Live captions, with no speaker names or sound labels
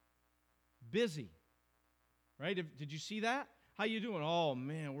busy, right? Did you see that? How you doing? Oh,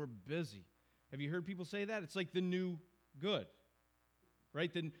 man, we're busy. Have you heard people say that? It's like the new good,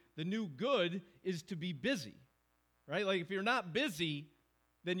 right? The new good is to be busy, right? Like if you're not busy,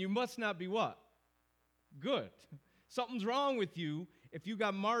 then you must not be what? Good. Something's wrong with you if you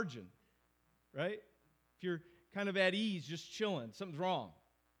got margin, right? If you're kind of at ease, just chilling, something's wrong.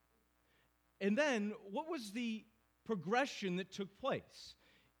 And then, what was the progression that took place?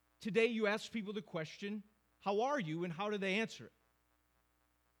 Today, you ask people the question, how are you, and how do they answer it?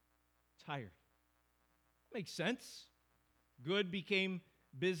 Tired. Makes sense. Good became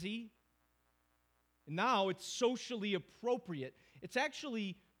busy. And now it's socially appropriate. It's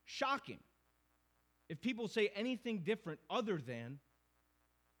actually shocking if people say anything different other than,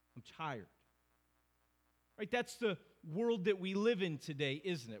 I'm tired. Right? That's the world that we live in today,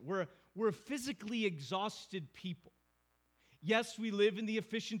 isn't it? We're a physically exhausted people. Yes, we live in the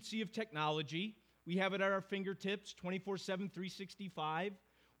efficiency of technology. We have it at our fingertips, 24/7, 365.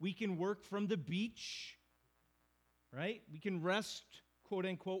 We can work from the beach, right? We can rest, quote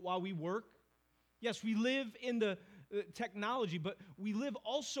unquote, while we work. Yes, we live in the technology, but we live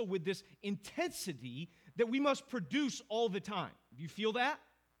also with this intensity that we must produce all the time. Do you feel that?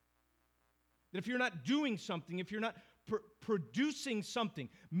 That if you're not doing something, if you're not producing something,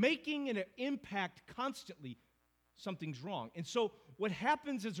 making an impact constantly, something's wrong. And so what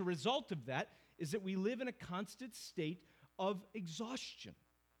happens as a result of that is that we live in a constant state of exhaustion.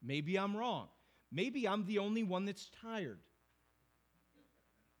 Maybe I'm wrong. Maybe I'm the only one that's tired.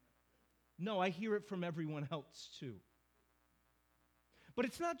 No, I hear it from everyone else too. But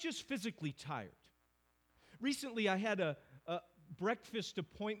it's not just physically tired. Recently, I had a breakfast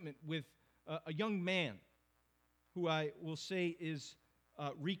appointment with a young man who I will say is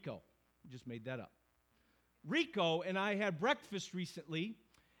Rico. Just made that up. Rico and I had breakfast recently,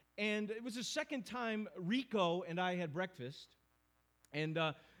 and it was the second time Rico and I had breakfast. And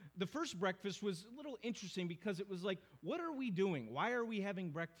the first breakfast was a little interesting because it was like, what are we doing? Why are we having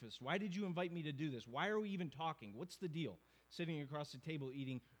breakfast? Why did you invite me to do this? Why are we even talking? What's the deal? Sitting across the table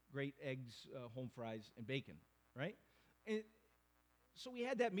eating great eggs, home fries, and bacon, right? And so we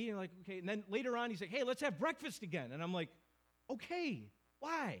had that meeting, like, okay. And then later on, he's like, hey, let's have breakfast again. And I'm like, okay,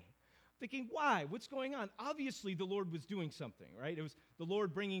 why? Thinking, why? What's going on? Obviously, the Lord was doing something, right? It was the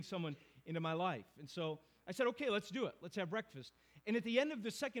Lord bringing someone into my life. And so I said, okay, let's do it. Let's have breakfast. And at the end of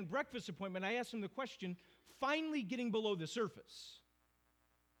the second breakfast appointment, I asked him the question, finally getting below the surface,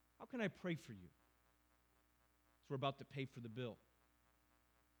 how can I pray for you? So we're about to pay for the bill.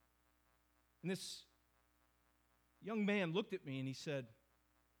 And this young man looked at me and he said,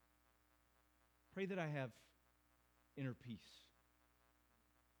 pray that I have inner peace.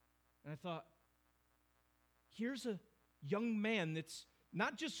 And I thought, here's a young man that's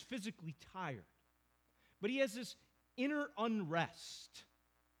not just physically tired, but he has this inner unrest,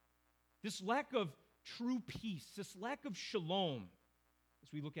 this lack of true peace, this lack of shalom,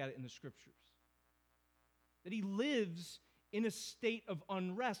 as we look at it in the Scriptures. That he lives in a state of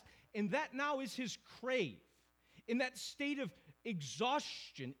unrest, and that now is his crave. In that state of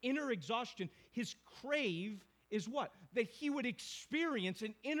exhaustion, inner exhaustion, his crave is what? That he would experience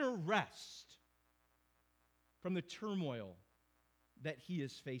an inner rest from the turmoil that he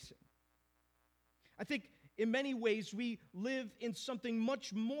is facing. I think in many ways we live in something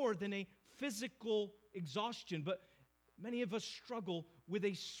much more than a physical exhaustion, but many of us struggle with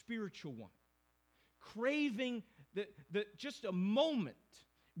a spiritual one. Craving the just a moment,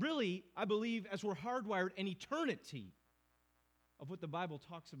 really, I believe, as we're hardwired, an eternity of what the Bible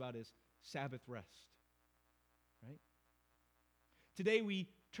talks about as Sabbath rest. Right? Today we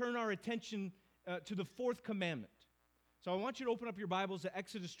turn our attention to the fourth commandment. So I want you to open up your Bibles to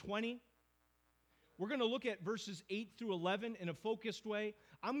Exodus 20. We're going to look at verses 8 through 11 in a focused way.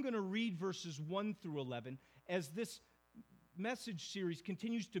 I'm going to read verses 1 through 11 as this message series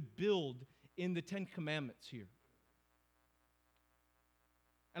continues to build in the Ten Commandments here.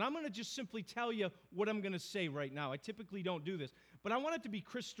 And I'm going to just simply tell you what I'm going to say right now. I typically don't do this, but I want it to be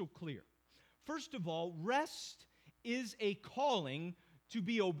crystal clear. First of all, rest is a calling to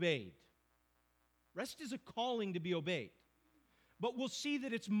be obeyed. Rest is a calling to be obeyed. But we'll see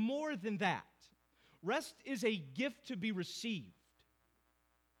that it's more than that. Rest is a gift to be received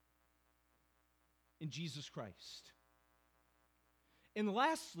in Jesus Christ. And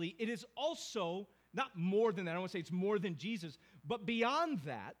lastly, it is also not more than that. I don't want to say it's more than Jesus, but beyond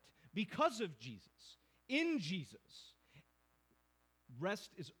that, because of Jesus, in Jesus, rest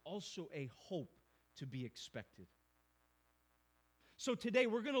is also a hope to be expected. So today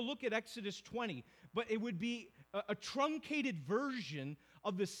we're going to look at Exodus 20, but it would be a truncated version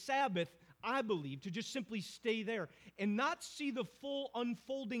of the Sabbath I believe, to just simply stay there and not see the full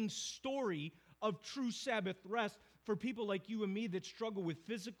unfolding story of true Sabbath rest for people like you and me that struggle with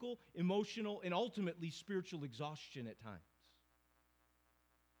physical, emotional, and ultimately spiritual exhaustion at times.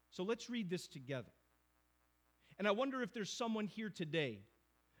 So let's read this together. And I wonder if there's someone here today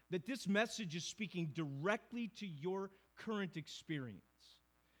that this message is speaking directly to your current experience.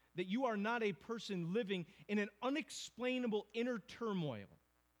 That you are not a person living in an unexplainable inner turmoil,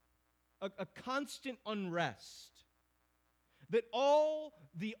 a constant unrest. That all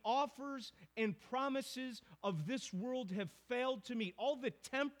the offers and promises of this world have failed to meet. All the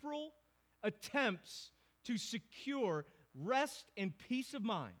temporal attempts to secure rest and peace of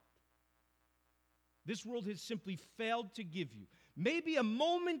mind. This world has simply failed to give you. Maybe a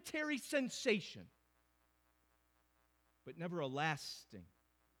momentary sensation, but never a lasting,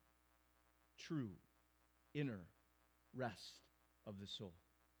 true, inner rest of the soul.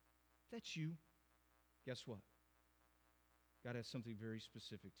 If that's you, guess what? God has something very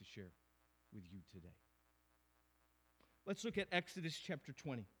specific to share with you today. Let's look at Exodus chapter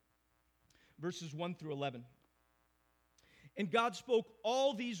 20, verses 1 through 11. And God spoke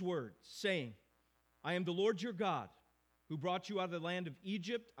all these words, saying, I am the Lord your God, who brought you out of the land of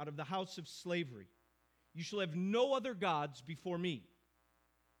Egypt, out of the house of slavery. You shall have no other gods before me.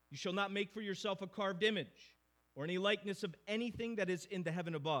 You shall not make for yourself a carved image, or any likeness of anything that is in the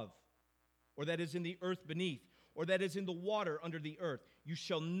heaven above, or that is in the earth beneath, or that is in the water under the earth. You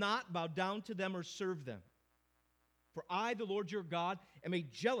shall not bow down to them or serve them. For I, the Lord your God, am a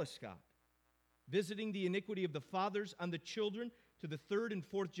jealous God, visiting the iniquity of the fathers on the children to the third and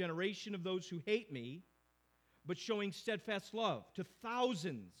fourth generation of those who hate me, but showing steadfast love to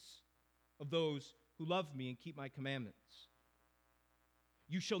thousands of those who love me and keep my commandments.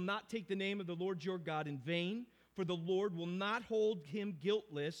 You shall not take the name of the Lord your God in vain, for the Lord will not hold him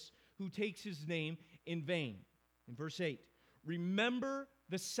guiltless who takes his name in vain. In verse 8, remember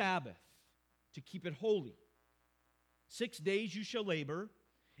the Sabbath to keep it holy. 6 days you shall labor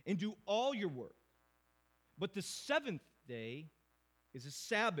and do all your work. But the seventh day is a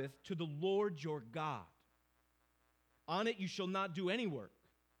Sabbath to the Lord your God. On it you shall not do any work,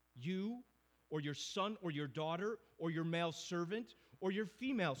 you or your son or your daughter or your male servant or your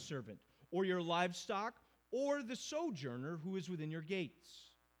female servant or your livestock or the sojourner who is within your gates.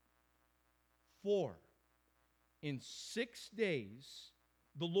 For in 6 days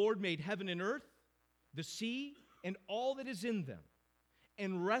the Lord made heaven and earth, the sea, and all that is in them,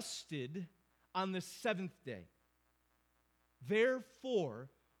 and rested on the seventh day. Therefore,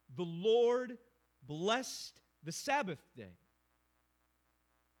 the Lord blessed the Sabbath day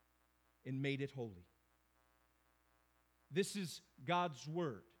and made it holy. This is God's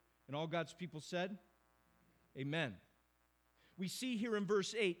word. And all God's people said, amen. We see here in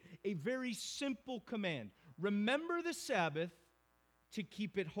verse 8 a very simple command. Remember the Sabbath to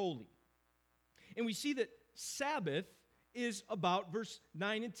keep it holy. And we see that Sabbath is about, verse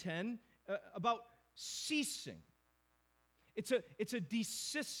 9 and 10, about ceasing. It's a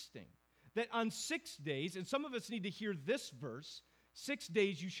desisting. That on 6 days, and some of us need to hear this verse, 6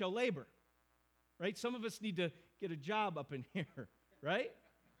 days you shall labor. Right? Some of us need to get a job up in here, right?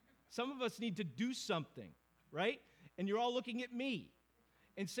 Some of us need to do something, right? And you're all looking at me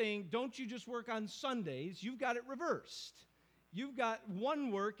and saying, don't you just work on Sundays? You've got it reversed. You've got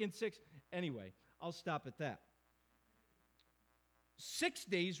one work in 6. Anyway, I'll stop at that. 6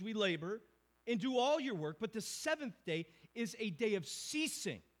 days we labor and do all your work, but the seventh day is a day of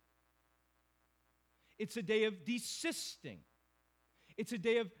ceasing. It's a day of desisting. It's a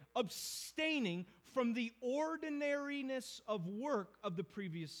day of abstaining from the ordinariness of work of the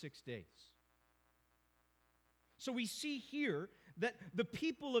previous 6 days. So we see here that the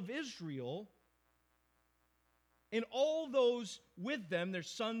people of Israel and all those with them, their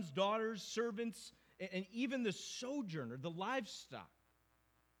sons, daughters, servants, and even the sojourner, the livestock,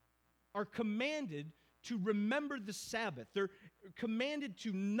 are commanded to remember the Sabbath. They're commanded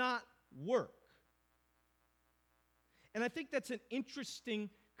to not work. And I think that's an interesting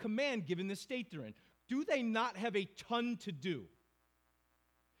command given the state they're in. Do they not have a ton to do?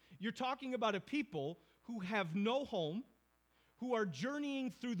 You're talking about a people who have no home, who are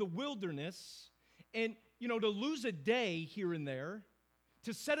journeying through the wilderness, and, to lose a day here and there,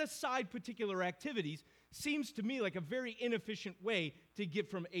 to set aside particular activities, seems to me like a very inefficient way to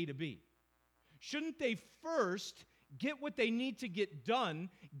get from A to B. Shouldn't they first get what they need to get done,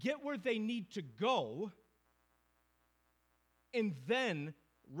 get where they need to go, and then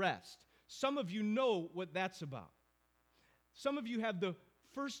rest? Some of you know what that's about. Some of you have the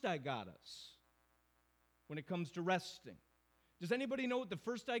first I got us when it comes to resting. Does anybody know what the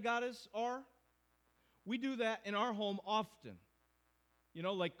first I gottas are? We do that in our home often. You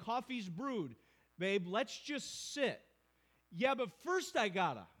know, like coffee's brewed. Babe, let's just sit. Yeah, but first I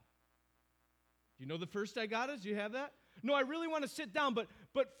gotta. Do you know the first I gottas? Do you have that? No, I really want to sit down, but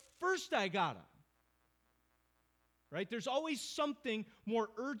first I gotta. Right? There's always something more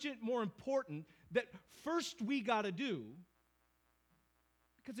urgent, more important that first we gotta do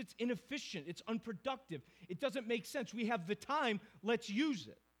because it's inefficient, it's unproductive, it doesn't make sense. We have the time, let's use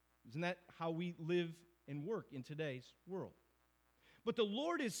it. Isn't that how we live and work in today's world? But the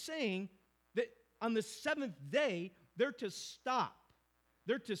Lord is saying that on the seventh day, they're to stop,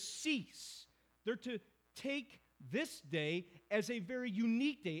 they're to cease, they're to take this day as a very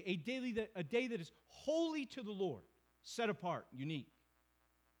unique day, a day that is holy to the Lord, set apart, unique.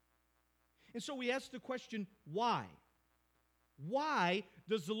 And so we ask the question, why? Why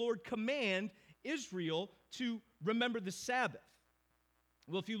does the Lord command Israel to remember the Sabbath?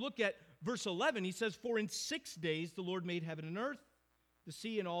 Well, if you look at verse 11, he says, "For in 6 days the Lord made heaven and earth, the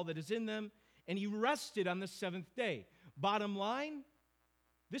sea and all that is in them, and he rested on the seventh day." Bottom line,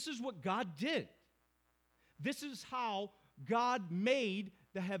 this is what God did. This is how God made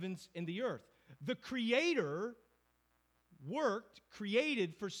the heavens and the earth. The Creator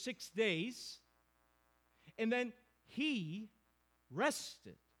created for 6 days, and then he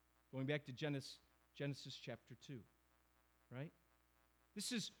rested. Going back to Genesis chapter 2, right?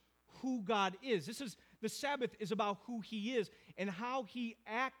 This is who God is. The Sabbath is about who he is and how he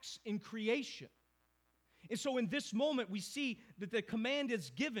acts in creation. And so in this moment, we see that the command is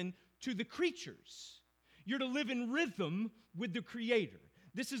given to the creatures. You're to live in rhythm with the Creator.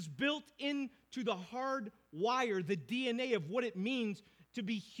 This is built into the hard wire, the DNA of what it means to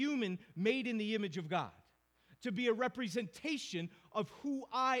be human, made in the image of God, to be a representation of who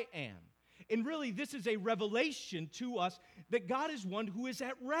I am. And really, this is a revelation to us that God is one who is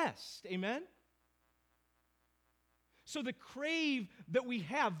at rest. Amen? So the crave that we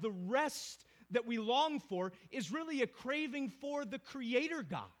have, the rest that we long for, is really a craving for the Creator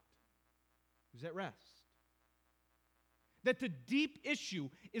God, who's at rest. That the deep issue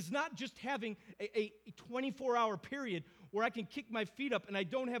is not just having a 24-hour period where I can kick my feet up and I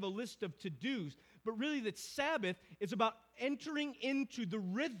don't have a list of to-dos, but really that Sabbath is about entering into the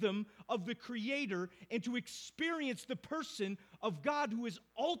rhythm of the Creator and to experience the person of God who is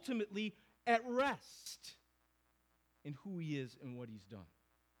ultimately at rest in who he is and what he's done.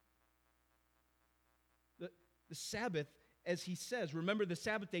 The Sabbath, as he says, remember the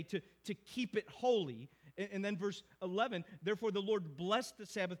Sabbath day to keep it holy. And then verse 11, "Therefore the Lord blessed the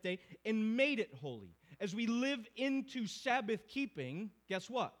Sabbath day and made it holy." As we live into Sabbath keeping, guess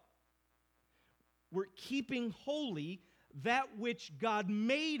what? We're keeping holy that which God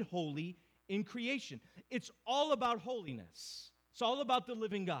made holy in creation. It's all about holiness. It's all about the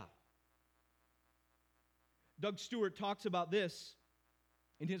living God. Doug Stewart talks about this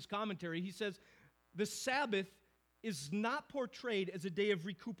in his commentary. He says, "The Sabbath is not portrayed as a day of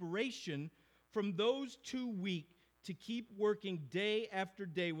recuperation from those too weak to keep working day after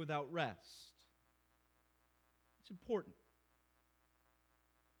day without rest." It's important.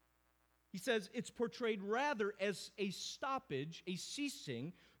 He says it's portrayed rather as a stoppage, a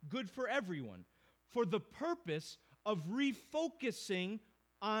ceasing, good for everyone, for the purpose of refocusing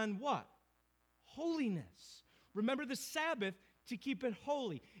on what? Holiness. Remember the Sabbath to keep it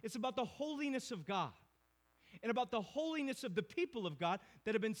holy. It's about the holiness of God and about the holiness of the people of God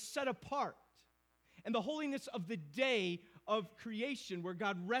that have been set apart, and the holiness of the day of creation where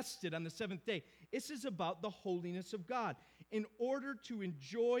God rested on the seventh day. This is about the holiness of God in order to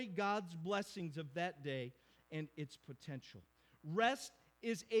enjoy God's blessings of that day and its potential. Rest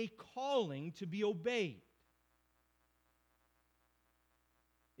is a calling to be obeyed,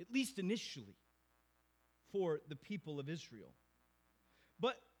 at least initially, for the people of Israel.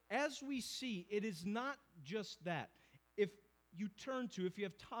 But as we see, it is not just that. If you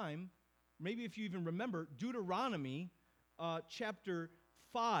have time, maybe if you even remember, Deuteronomy chapter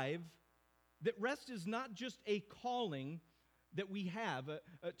 5, that rest is not just a calling that we have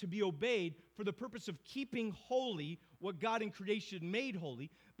to be obeyed for the purpose of keeping holy what God in creation made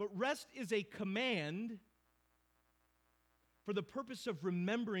holy, but rest is a command for the purpose of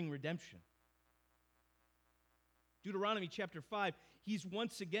remembering redemption. Deuteronomy chapter 5, he's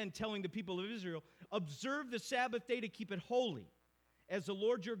once again telling the people of Israel, observe the Sabbath day to keep it holy, as the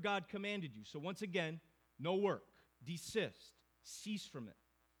Lord your God commanded you. So once again, no work, desist, cease from it.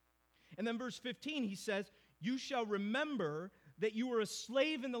 And then verse 15, he says, you shall remember that you were a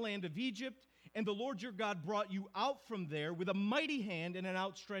slave in the land of Egypt, and the Lord your God brought you out from there with a mighty hand and an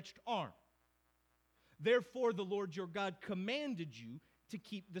outstretched arm. Therefore, the Lord your God commanded you to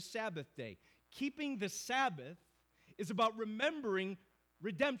keep the Sabbath day. Keeping the Sabbath is about remembering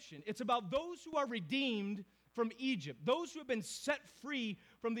redemption. It's about those who are redeemed from Egypt, those who have been set free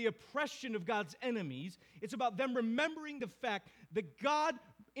from the oppression of God's enemies. It's about them remembering the fact that God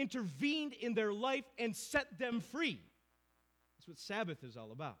intervened in their life and set them free. That's what Sabbath is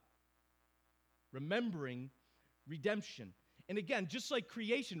all about. Remembering redemption. And again, just like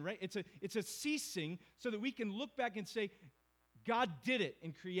creation, right? It's a ceasing so that we can look back and say, God did it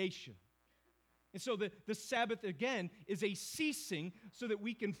in creation. And so the Sabbath, again, is a ceasing so that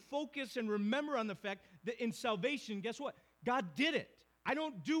we can focus and remember on the fact that in salvation, guess what? God did it. I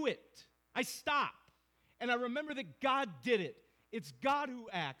don't do it. I stop. And I remember that God did it. It's God who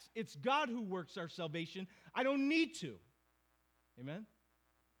acts. It's God who works our salvation. I don't need to. Amen?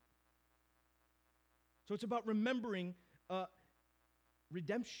 So it's about remembering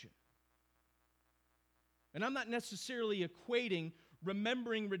redemption. And I'm not necessarily equating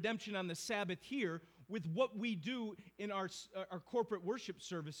remembering redemption on the Sabbath here with what we do in our corporate worship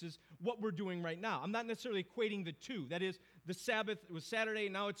services, what we're doing right now. I'm not necessarily equating the two. That is, the Sabbath, it was Saturday,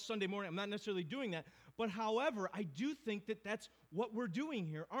 now it's Sunday morning. I'm not necessarily doing that. But however, I do think that that's what we're doing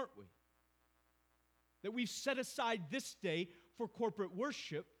here, aren't we? That we've set aside this day for corporate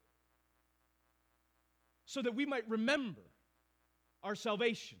worship so that we might remember our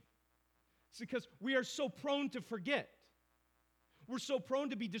salvation. It's because we are so prone to forget. We're so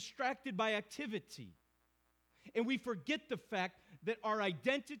prone to be distracted by activity. And we forget the fact that our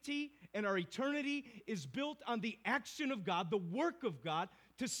identity and our eternity is built on the action of God, the work of God,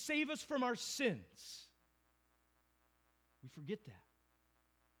 to save us from our sins. We forget that.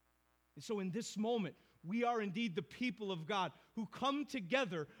 And so in this moment, we are indeed the people of God who come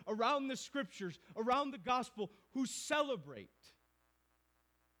together around the Scriptures, around the gospel, who celebrate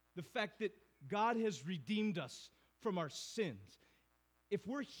the fact that God has redeemed us from our sins. If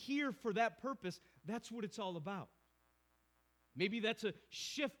we're here for that purpose, that's what it's all about. Maybe that's a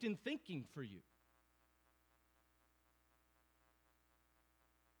shift in thinking for you.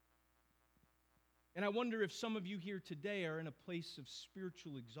 And I wonder if some of you here today are in a place of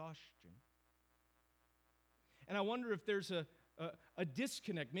spiritual exhaustion. And I wonder if there's a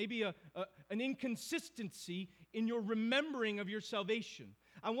disconnect, maybe an inconsistency in your remembering of your salvation.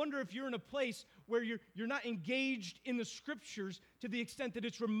 I wonder if you're in a place where you're not engaged in the Scriptures to the extent that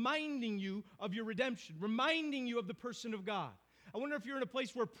it's reminding you of your redemption, reminding you of the person of God. I wonder if you're in a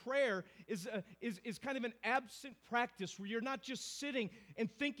place where prayer is kind of an absent practice, where you're not just sitting and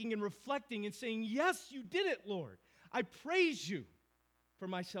thinking and reflecting and saying, yes, you did it, Lord. I praise you for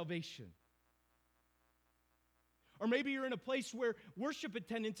my salvation. Or maybe you're in a place where worship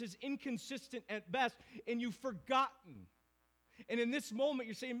attendance is inconsistent at best and you've forgotten. And in this moment,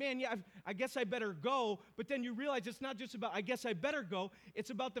 you're saying, man, yeah, I guess I better go. But then you realize it's not just about, I guess I better go.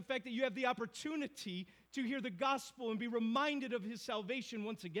 It's about the fact that you have the opportunity to hear the gospel and be reminded of his salvation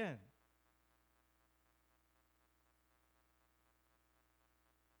once again.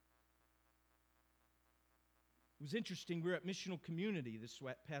 It was interesting. We were at Missional Community this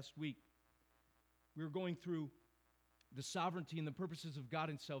past week. We were going through the sovereignty and the purposes of God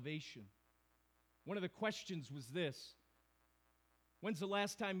in salvation. One of the questions was this: when's the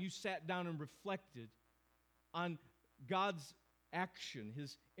last time you sat down and reflected on God's action,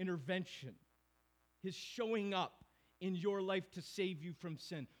 his intervention, his showing up in your life to save you from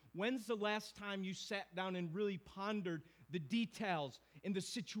sin? When's the last time you sat down and really pondered the details and the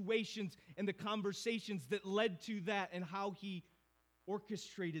situations and the conversations that led to that and how he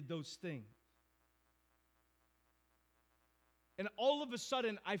orchestrated those things? And all of a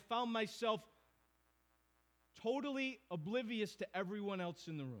sudden, I found myself totally oblivious to everyone else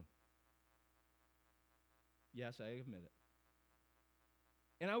in the room. Yes, I admit it.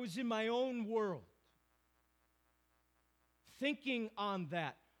 And I was in my own world, thinking on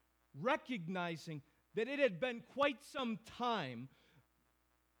that, recognizing that it had been quite some time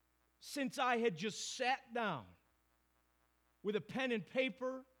since I had just sat down with a pen and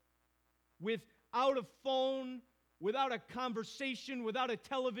paper, without a phone, without a conversation, without a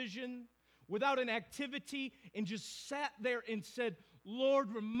television, without an activity, and just sat there and said,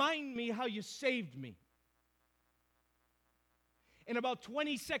 Lord, remind me how you saved me. And about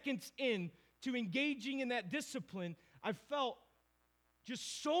 20 seconds in to engaging in that discipline, I felt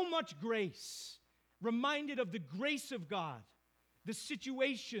just so much grace, reminded of the grace of God, the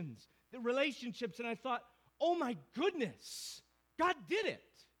situations, the relationships, and I thought, oh my goodness, God did it.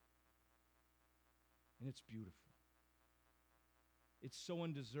 And it's beautiful. It's so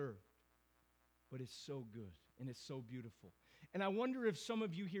undeserved, but it's so good, and it's so beautiful. And I wonder if some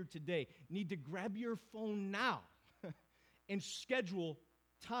of you here today need to grab your phone now and schedule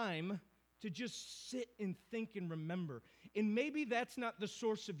time to just sit and think and remember. And maybe that's not the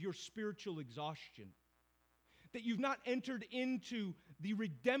source of your spiritual exhaustion. That you've not entered into the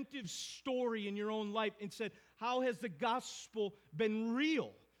redemptive story in your own life and said, how has the gospel been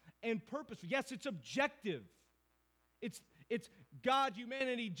real and purposeful? Yes, it's objective. It's God,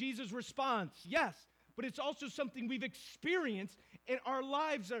 humanity, Jesus' response. Yes, but it's also something we've experienced, and our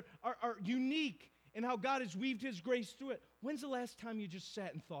lives are unique in how God has weaved His grace through it. When's the last time you just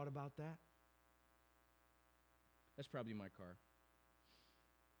sat and thought about that? That's probably my car.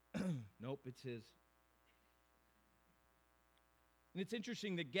 Nope, it's his. And it's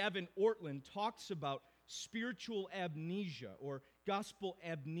interesting that Gavin Ortlund talks about spiritual amnesia or gospel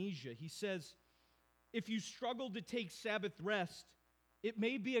amnesia. He says, if you struggle to take Sabbath rest, it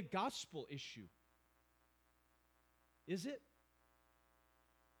may be a gospel issue. Is it?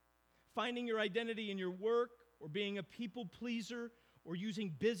 Finding your identity in your work, or being a people pleaser, or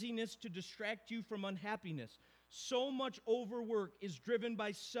using busyness to distract you from unhappiness. So much overwork is driven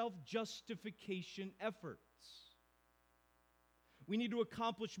by self-justification efforts. We need to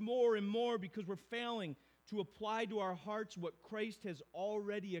accomplish more and more because we're failing to apply to our hearts what Christ has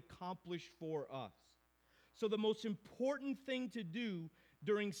already accomplished for us. So the most important thing to do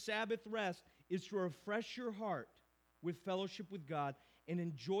during Sabbath rest is to refresh your heart with fellowship with God and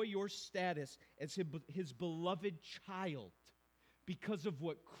enjoy your status as His beloved child because of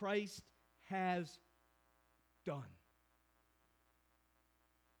what Christ has done.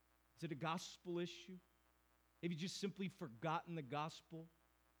 Is it a gospel issue? Have you just simply forgotten the gospel?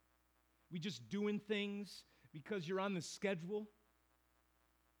 We just doing things because you're on the schedule?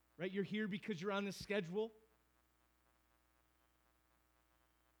 Right? You're here because you're on the schedule?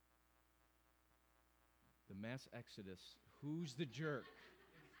 The mass exodus. Who's the jerk?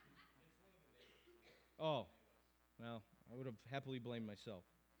 Oh, well, I would have happily blamed myself.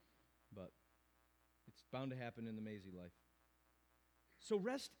 But it's bound to happen in the Maisie life. So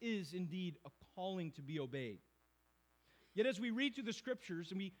rest is indeed a calling to be obeyed. Yet as we read through the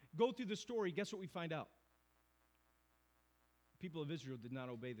scriptures and we go through the story, guess what we find out? The people of Israel did not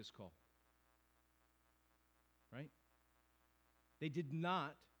obey this call. Right? They did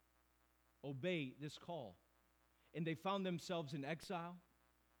not obey this call. And they found themselves in exile.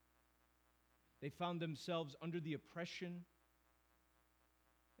 They found themselves under the oppression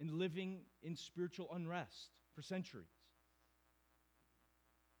and living in spiritual unrest for centuries.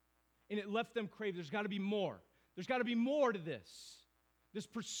 And it left them craving. There's got to be more. There's got to be more to this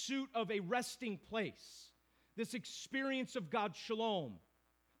pursuit of a resting place, this experience of God's shalom,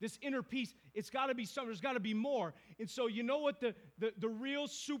 this inner peace. It's got to be something. There's got to be more. And so you know what the real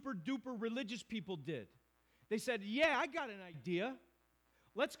super-duper religious people did? They said, yeah, I got an idea.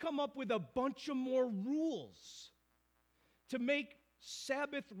 Let's come up with a bunch of more rules to make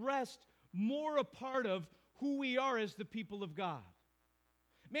Sabbath rest more a part of who we are as the people of God.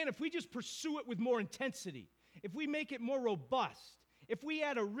 Man, if we just pursue it with more intensity, if we make it more robust, if we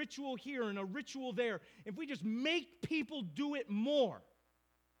add a ritual here and a ritual there, if we just make people do it more,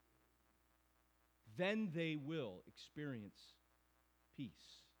 then they will experience peace.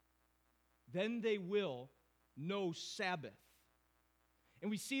 Then they will know Sabbath. And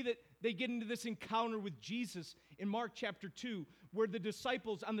we see that they get into this encounter with Jesus in Mark chapter 2, where the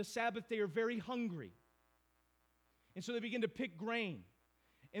disciples on the Sabbath day are very hungry. And so they begin to pick grain.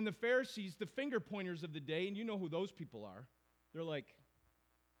 And the Pharisees, the finger pointers of the day, and you know who those people are, they're like,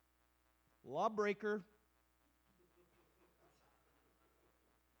 lawbreaker.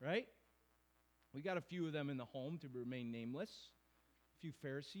 Right? We got a few of them in the home to remain nameless. A few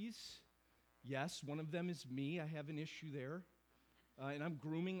Pharisees. Yes, one of them is me. I have an issue there. And I'm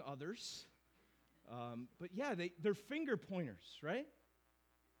grooming others. But yeah, they're finger pointers, right?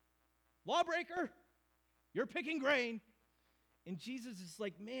 Lawbreaker, you're picking grain. And Jesus is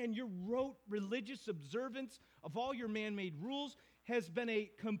like, man, your rote religious observance of all your man-made rules has been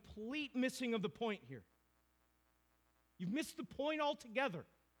a complete missing of the point here. You've missed the point altogether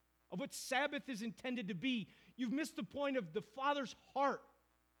of what Sabbath is intended to be. You've missed the point of the Father's heart,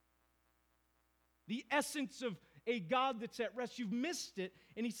 the essence of a God that's at rest. You've missed it.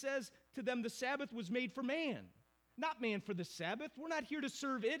 And he says to them, the Sabbath was made for man, not man for the Sabbath. We're not here to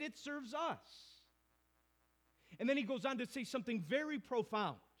serve it. It serves us. And then he goes on to say something very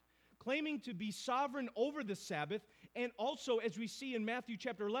profound, claiming to be sovereign over the Sabbath. And also, as we see in Matthew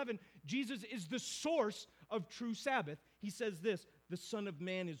chapter 11, Jesus is the source of true Sabbath. He says this, the Son of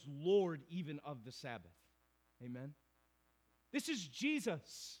Man is Lord even of the Sabbath. Amen? This is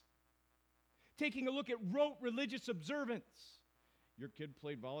Jesus taking a look at rote religious observance. Your kid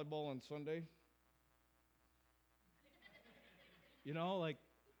played volleyball on Sunday? You know, like,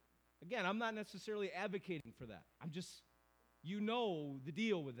 again, I'm not necessarily advocating for that. I'm just, you know the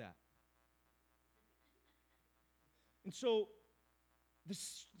deal with that. And so, the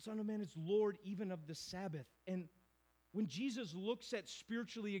Son of Man is Lord even of the Sabbath. And when Jesus looks at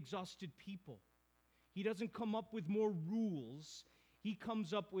spiritually exhausted people, he doesn't come up with more rules. He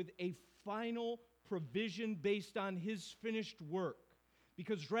comes up with a final provision based on his finished work.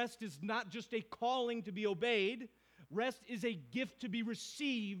 Because rest is not just a calling to be obeyed. Rest is a gift to be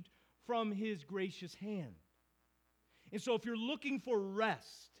received from his gracious hand. And so if you're looking for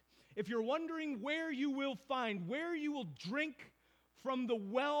rest, if you're wondering where you will find, where you will drink from the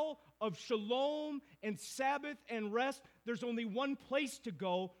well of shalom and Sabbath and rest, there's only one place to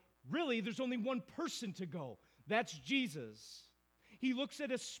go. Really, there's only one person to go. That's Jesus. He looks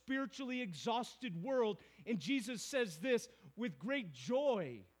at a spiritually exhausted world, and Jesus says this with great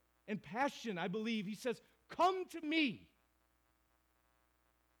joy and passion, I believe. He says, "Come to me,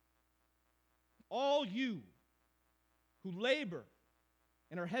 all you who labor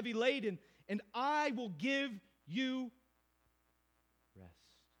and are heavy laden, and I will give you rest.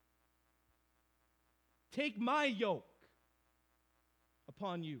 Take my yoke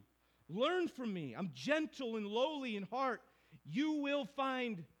upon you. Learn from me. I'm gentle and lowly in heart. You will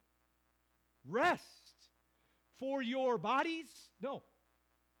find rest for your bodies. No,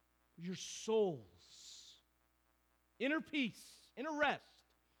 your souls. Inner peace, inner rest,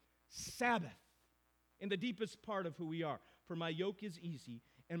 Sabbath in the deepest part of who we are. For my yoke is easy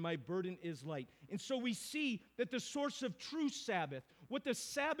and my burden is light." And so we see that the source of true Sabbath, what the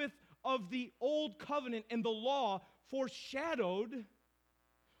Sabbath of the Old Covenant and the law foreshadowed,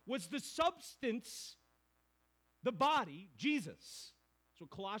 was the substance, the body, Jesus. That's what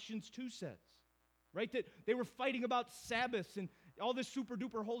Colossians 2 says, right? That they were fighting about Sabbaths, and all the super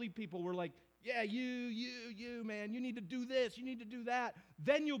duper holy people were like, yeah, you, man, you need to do this, you need to do that.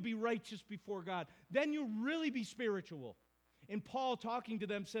 Then you'll be righteous before God. Then you'll really be spiritual. And Paul, talking to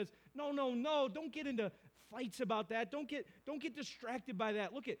them, says, no, don't get into fights about that. Don't get distracted by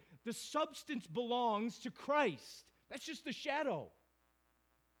that. Look, the substance belongs to Christ. That's just the shadow.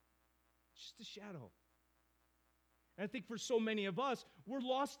 It's just a shadow. And I think for so many of us, we're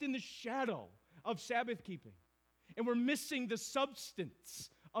lost in the shadow of Sabbath keeping. And we're missing the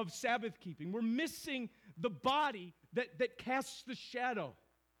substance of Sabbath keeping. We're missing the body that casts the shadow.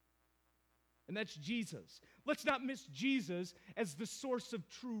 And that's Jesus. Let's not miss Jesus as the source of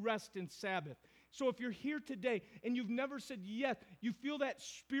true rest and Sabbath. So if you're here today and you've never said yes, you feel that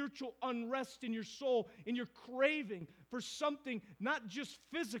spiritual unrest in your soul and you're craving for something not just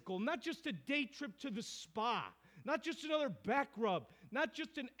physical, not just a day trip to the spa, not just another back rub, not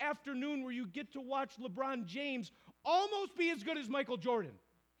just an afternoon where you get to watch LeBron James almost be as good as Michael Jordan.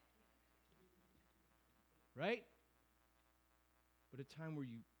 Right? But a time where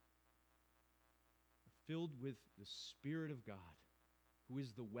you are filled with the Spirit of God, who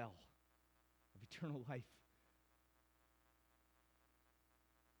is the well of eternal life.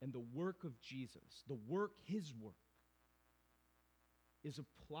 And the work of Jesus, his work, is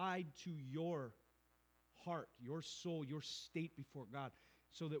applied to your heart, your soul, your state before God,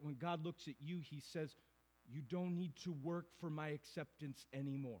 so that when God looks at you, he says, you don't need to work for my acceptance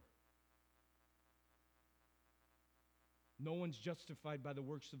anymore. No one's justified by the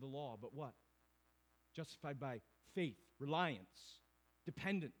works of the law, but what? Justified by faith, reliance,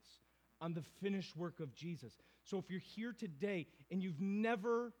 dependence on the finished work of Jesus. So if you're here today and you've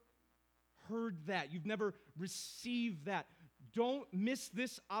never heard that, you've never received that, don't miss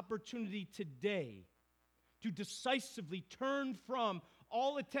this opportunity today to decisively turn from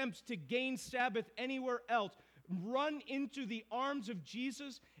all attempts to gain Sabbath anywhere else. Run into the arms of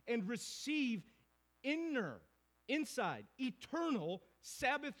Jesus and receive inside, eternal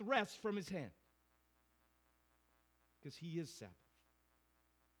Sabbath rest from his hand. Because he is Sabbath.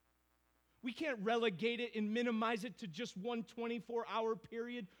 We can't relegate it and minimize it to just one 24-hour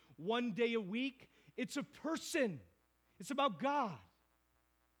period, one day a week. It's a person. It's about God.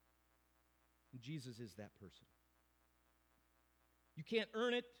 And Jesus is that person. You can't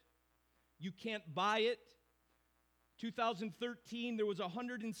earn it. You can't buy it. 2013, there was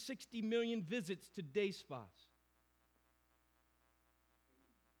 160 million visits to day spas.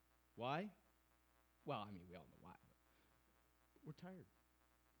 Why? Well, I mean, we all know why. But we're tired.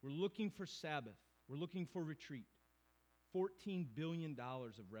 We're looking for Sabbath. We're looking for retreat. $14 billion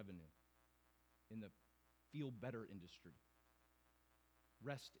of revenue in the feel-better industry,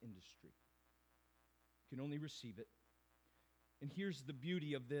 rest industry. You can only receive it And here's the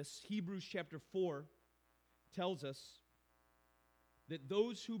beauty of this. Hebrews chapter 4 tells us that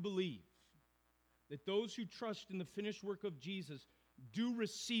those who believe, that those who trust in the finished work of Jesus do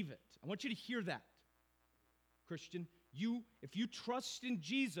receive it. I want you to hear that, Christian. If you trust in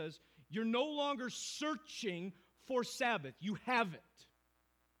Jesus, you're no longer searching for Sabbath. You have it.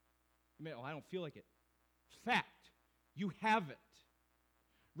 You may, I don't feel like it. Fact, you have it.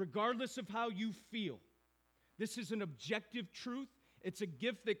 Regardless of how you feel. This is an objective truth. It's a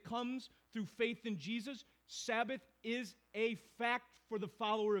gift that comes through faith in Jesus. Sabbath is a fact for the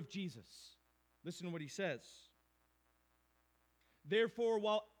follower of Jesus. Listen to what he says. Therefore,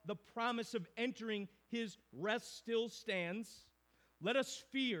 while the promise of entering his rest still stands, let us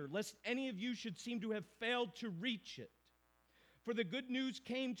fear lest any of you should seem to have failed to reach it. For the good news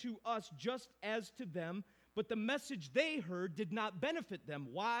came to us just as to them, but the message they heard did not benefit them.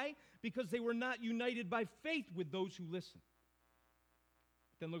 Why? Because they were not united by faith with those who listened.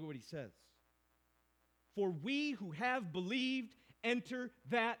 Then look at what he says. For we who have believed enter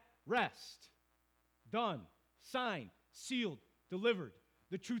that rest. Done, signed, sealed, delivered.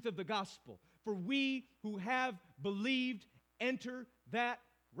 The truth of the gospel. For we who have believed enter that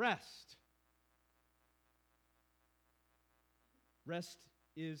rest. Rest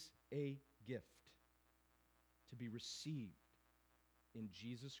is a gift to be received in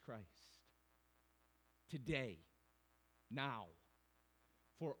Jesus Christ. Today, now,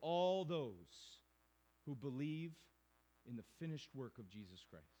 for all those who believe in the finished work of Jesus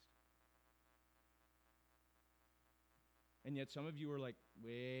Christ. And yet some of you are like,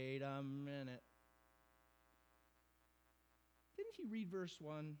 wait a minute. Didn't he read verse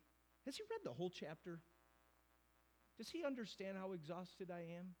 1? Has he read the whole chapter? Does he understand how exhausted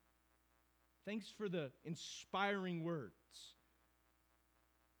I am? Thanks for the inspiring words.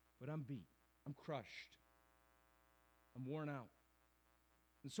 But I'm beat. I'm crushed. I'm worn out.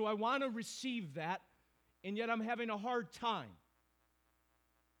 And so I want to receive that, and yet I'm having a hard time.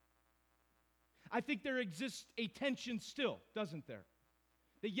 I think there exists a tension still, doesn't there?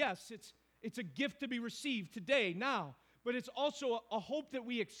 That yes, it's a gift to be received today, now, but it's also a hope that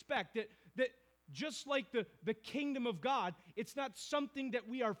we expect, that just like the kingdom of God, it's not something that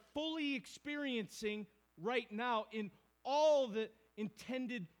we are fully experiencing right now in all the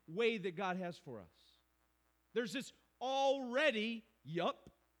intended way that God has for us. There's this already,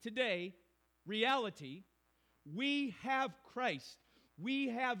 today, reality. We have Christ. We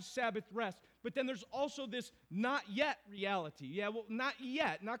have Sabbath rest. But then there's also this not yet reality. Yeah, well, not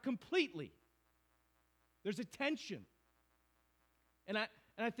yet, not completely. There's a tension. And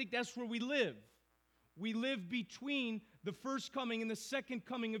I think that's where we live. We live between the first coming and the second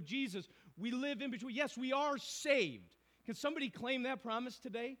coming of Jesus. We live in between. Yes, we are saved. Can somebody claim that promise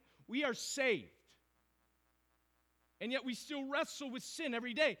today? We are saved. And yet we still wrestle with sin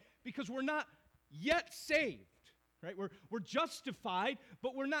every day because we're not yet saved. Right? We're justified,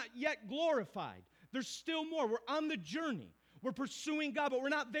 but we're not yet glorified. There's still more. We're on the journey. We're pursuing God, but we're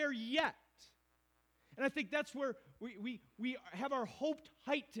not there yet. And I think that's where we have our hope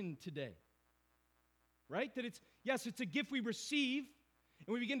heightened today. Right? That it's a gift we receive,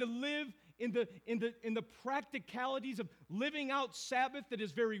 and we begin to live in the practicalities of living out Sabbath that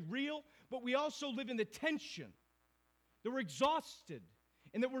is very real, but we also live in the tension that we're exhausted,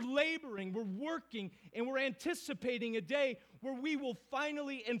 and that we're laboring, we're working, and we're anticipating a day where we will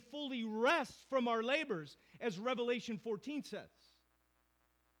finally and fully rest from our labors, as Revelation 14 says.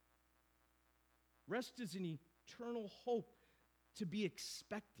 Rest is an eternal hope to be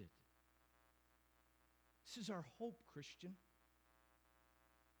expected. This is our hope, Christian.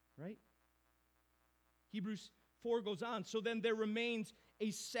 Right? Hebrews 4 goes on. So then there remains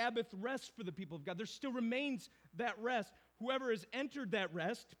a Sabbath rest for the people of God. There still remains that rest. Whoever has entered that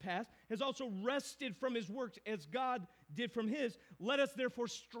rest, past, has also rested from his works as God did from his. Let us therefore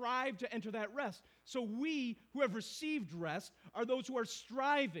strive to enter that rest. So we who have received rest are those who are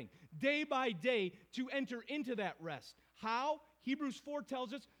striving day by day to enter into that rest. How? Hebrews 4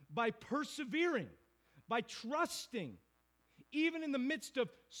 tells us by persevering, by trusting, even in the midst of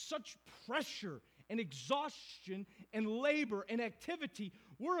such pressure and exhaustion and labor and activity.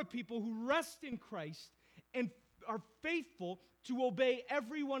 We're a people who rest in Christ and are faithful to obey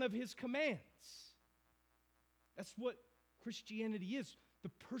every one of his commands. That's what Christianity is,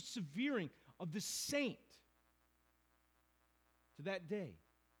 the persevering of the saint to that day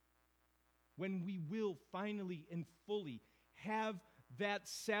when we will finally and fully have that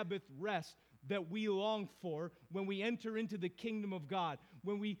Sabbath rest that we long for when we enter into the kingdom of God,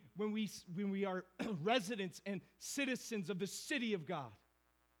 when we are residents and citizens of the city of God.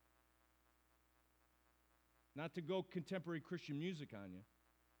 Not to go contemporary Christian music on you.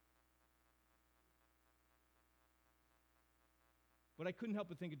 But I couldn't help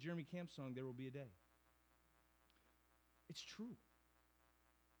but think of Jeremy Camp's song, There Will Be a Day. It's true.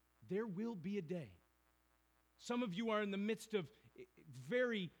 There will be a day. Some of you are in the midst of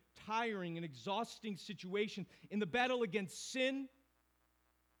very tiring and exhausting situation in the battle against sin.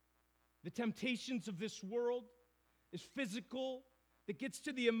 The temptations of this world is physical, that gets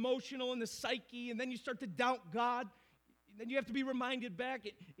to the emotional and the psyche, and then you start to doubt God. Then you have to be reminded back.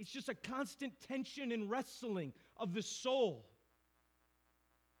 It's just a constant tension and wrestling of the soul.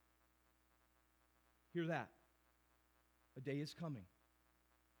 Hear that. A day is coming.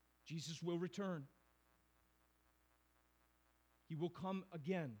 Jesus will return. He will come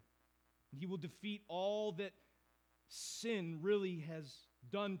again. And he will defeat all that sin really has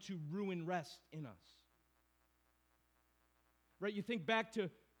done to ruin rest in us. Right? You think back to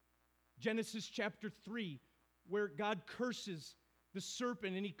Genesis chapter 3, where God curses the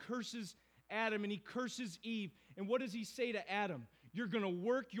serpent, and he curses Adam, and he curses Eve. And what does he say to Adam? You're going to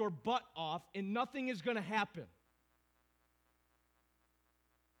work your butt off, and nothing is going to happen.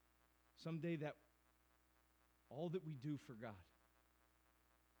 Someday that all that we do for God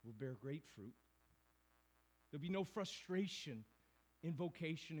will bear great fruit. There'll be no frustration in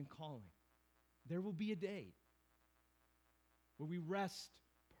vocation and calling. There will be a day where we rest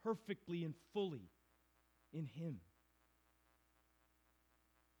perfectly and fully in Him.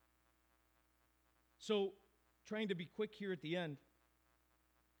 So, trying to be quick here at the end,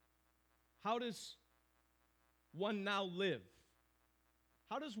 how does one now live?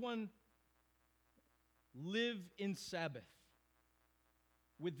 How does one live in Sabbath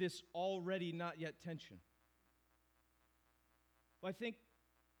with this already not yet tension? Well, I think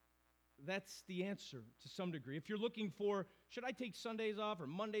that's the answer to some degree. If you're looking for, should I take Sundays off or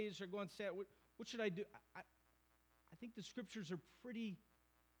Mondays or go on Saturday? What should I do? I think the scriptures are pretty,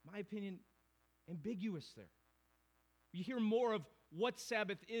 in my opinion, ambiguous there. You hear more of what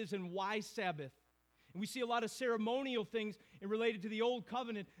Sabbath is and why Sabbath. And we see a lot of ceremonial things related to the old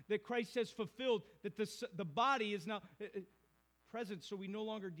covenant that Christ has fulfilled, that the body is now present, so we no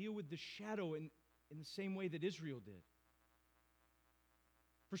longer deal with the shadow in the same way that Israel did.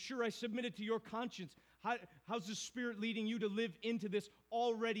 For sure, I submit it to your conscience. How's the Spirit leading you to live into this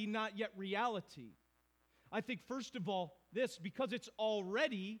already not yet reality? I think, first of all, this, because it's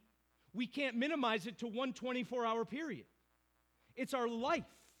already, we can't minimize it to one 24-hour period. It's our life.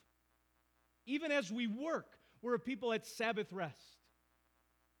 Even as we work, we're a people at Sabbath rest.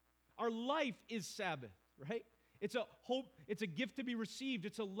 Our life is Sabbath, right? It's a hope, it's a gift to be received,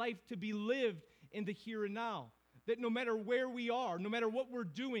 it's a life to be lived in the here and now. That no matter where we are, no matter what we're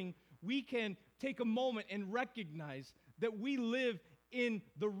doing, we can take a moment and recognize that we live in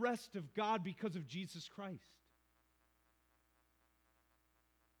the rest of God because of Jesus Christ.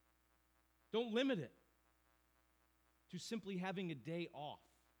 Don't limit it to simply having a day off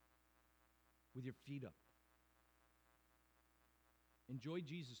with your feet up. Enjoy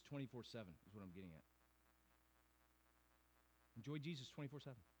Jesus 24/7 is what I'm getting at. Enjoy Jesus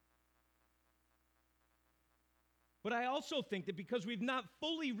 24/7. But I also think that because we've not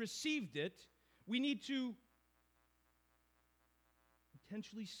fully received it, we need to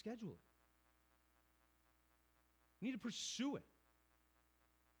intentionally schedule it. We need to pursue it.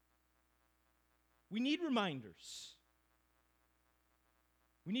 We need reminders.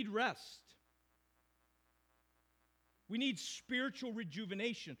 We need rest. We need spiritual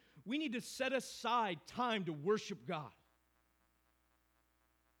rejuvenation. We need to set aside time to worship God.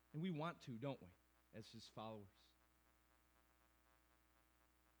 And we want to, don't we, as His followers?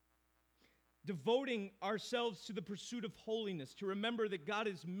 Devoting ourselves to the pursuit of holiness, to remember that God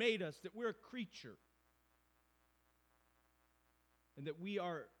has made us, that we're a creature, and that we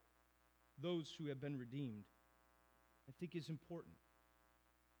are those who have been redeemed, I think is important.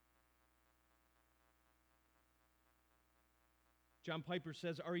 John Piper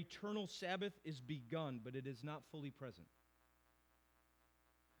says, our eternal Sabbath is begun, but it is not fully present.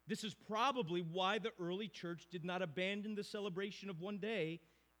 This is probably why the early church did not abandon the celebration of one day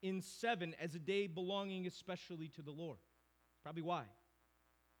in 7 as a day belonging especially to the Lord. Probably why.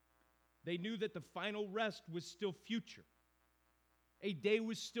 They knew that the final rest was still future. A day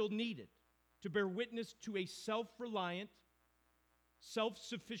was still needed to bear witness to a self-reliant,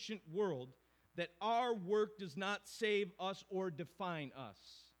 self-sufficient world that our work does not save us or define us.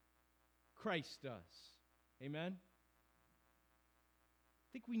 Christ does. Amen? I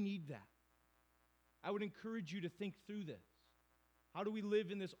think we need that. I would encourage you to think through this. How do we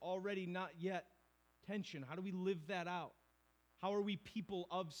live in this already not yet tension? How do we live that out? How are we people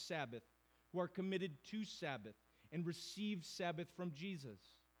of Sabbath, who are committed to Sabbath and receive Sabbath from Jesus.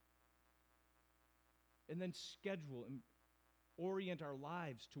 And then schedule and orient our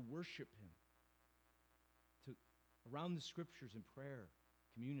lives to worship Him, to around the Scriptures in prayer,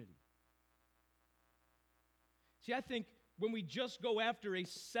 community. See, I think when we just go after a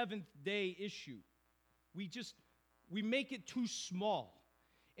seventh-day issue, we make it too small.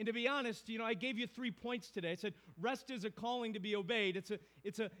 And to be honest, I gave you 3 points today. I said rest is a calling to be obeyed.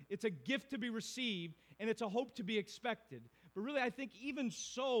 It's a gift to be received, and it's a hope to be expected. But really, I think even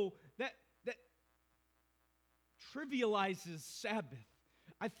so, that trivializes Sabbath.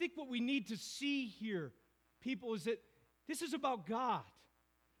 I think what we need to see here, people, is that this is about God.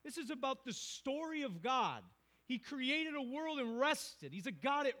 This is about the story of God. He created a world and rested. He's a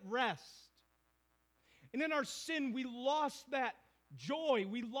God at rest. And in our sin, we lost that joy.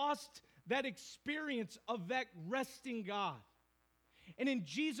 We lost that experience of that resting God. And in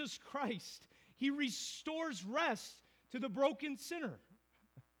Jesus Christ, He restores rest to the broken sinner.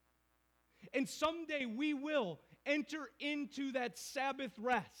 And someday we will enter into that Sabbath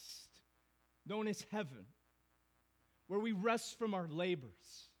rest known as heaven, where we rest from our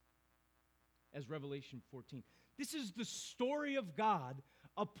labors, as Revelation 14. This is the story of God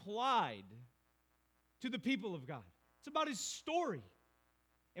applied to the people of God. It's about His story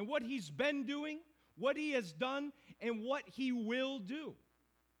and what He's been doing, what He has done, and what He will do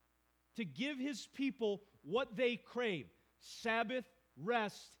to give His people what they crave: Sabbath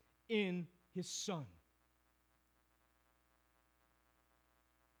rest in His Son.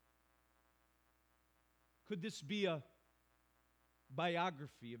 Could this be a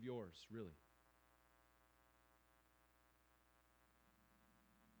biography of yours, really?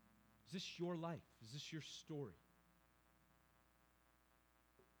 Is this your life? Is this your story?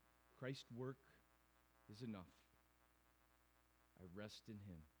 Christ's work is enough. I rest in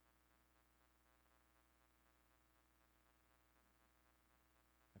Him.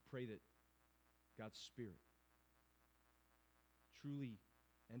 I pray that God's Spirit truly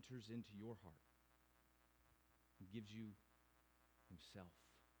enters into your heart and gives you Himself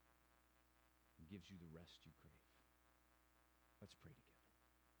and gives you the rest you crave. Let's pray together.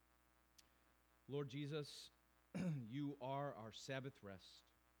 Lord Jesus, You are our Sabbath rest.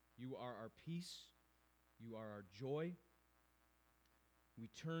 You are our peace. You are our joy. We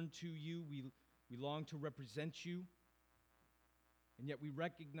turn to You. We long to represent You. And yet we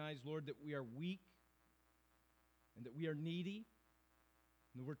recognize, Lord, that we are weak and that we are needy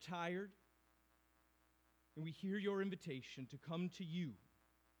and that we're tired. And we hear Your invitation to come to You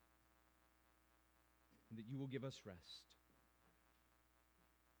and that You will give us rest.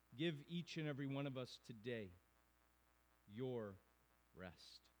 Give each and every one of us today Your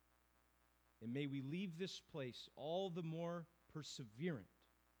rest. And may we leave this place all the more perseverant,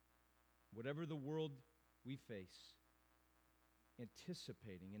 whatever the world we face,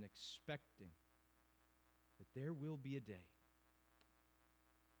 anticipating and expecting that there will be a day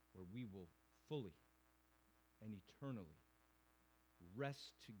where we will fully and eternally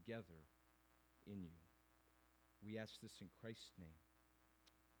rest together in You. We ask this in Christ's name.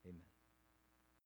 Amen.